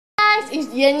guys,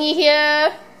 it's Jenny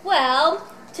here. Well,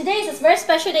 today is a very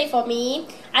special day for me.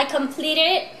 I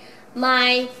completed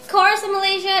my course in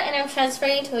Malaysia and I'm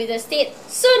transferring to the States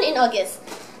soon in August.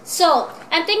 So,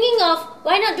 I'm thinking of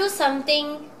why not do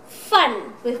something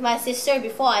fun with my sister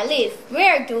before I leave.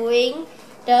 We're doing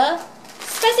the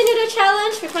Spicy Noodle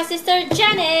Challenge with my sister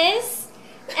Janice,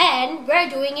 and we're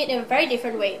doing it in a very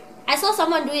different way. I saw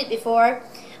someone do it before.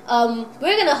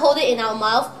 We're gonna hold it in our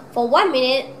mouth for 1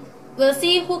 minute. We'll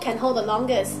see who can hold the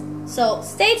longest. So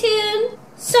stay tuned.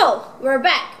 So we're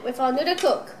back with our noodle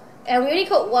cook, and we only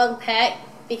cooked 1 pack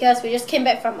because we just came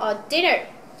back from our dinner.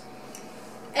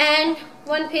 And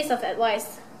one piece of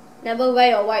advice: never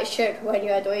wear your white shirt when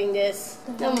you are doing this.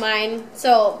 Don't mind.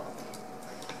 So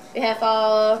we have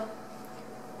our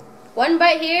 1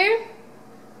 bite here,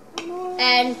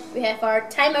 and we have our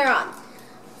timer on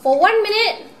for 1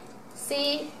 minute.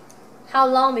 See how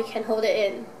long we can hold it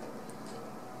in.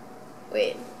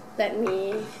 Wait, let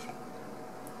me.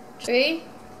 3,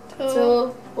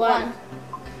 2, 1.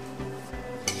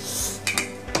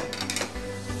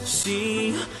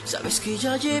 Sí, sabes que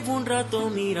ya llevo un rato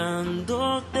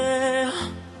mirándote.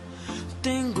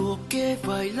 Tengo que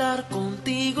bailar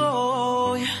contigo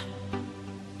hoy.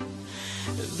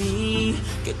 Vi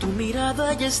que tu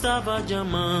mirada ya estaba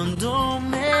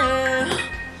llamándome.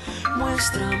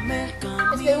 Muéstrame el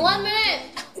camino. It's been 1 minute.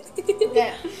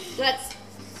 Okay, let's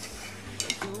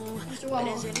do one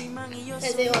more.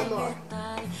 Let's do one more.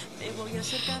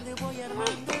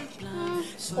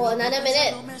 For another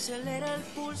minute.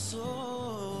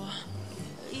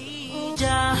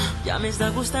 Ya me está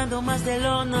gustando más de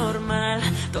lo normal.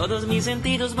 Todos mis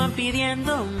sentidos van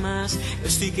pidiendo más.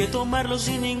 Esto hay que tomarlo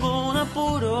sin ningún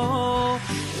apuro.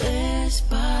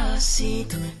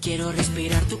 Despacito, quiero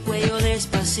respirar tu cuello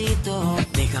despacito.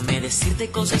 Déjame decirte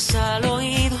cosas al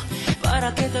oído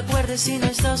para que te acuerdes si no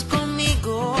estás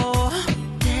conmigo.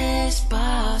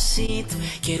 Despacito,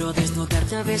 quiero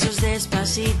desnudarte a besos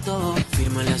despacito.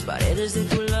 Firma las paredes de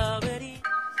tu laberinto.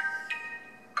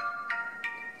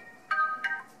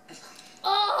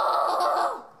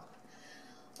 Oh,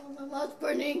 my mouth's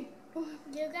burning. Do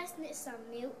you guys need some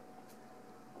milk?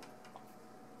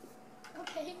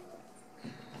 Okay.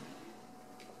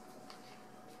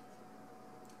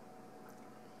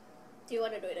 Do you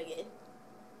want to do it again?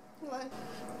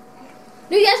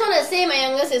 Do you guys want to see my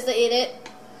younger sister eat it?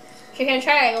 She can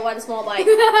try like 1 small bite.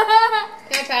 Can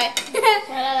I try?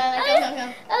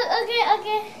 Come.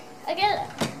 Okay.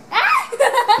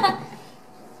 Ah!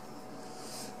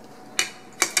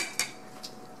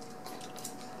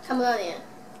 Come on in.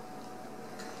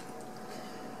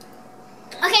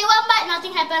 Okay, 1 bite,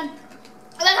 nothing happened.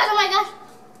 Oh my gosh.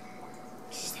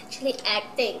 She's actually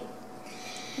acting.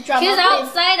 Drama She's queen.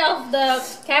 outside of the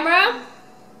camera.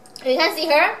 You can't see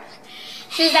her.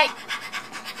 She's like,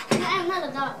 I'm not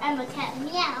a dog, I'm a cat.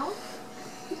 Meow.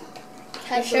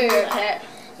 I'm sure you're a cat.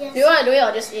 Yes. Do you want to do it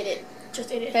or just eat it?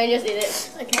 Just eat it. Can you just eat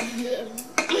it? I can't do it.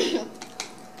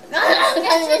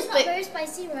 Actually, it's not very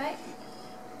spicy, right?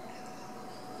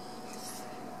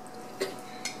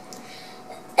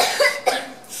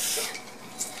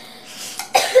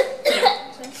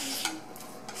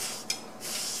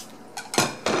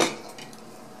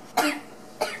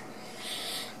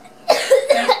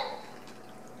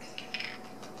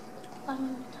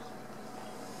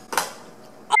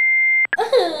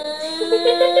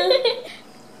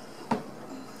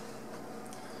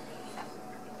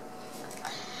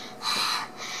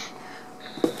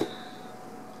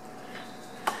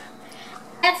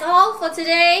 That's all for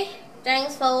today.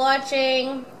 Thanks for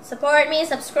watching. Support me,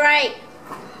 subscribe.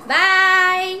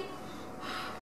 Bye.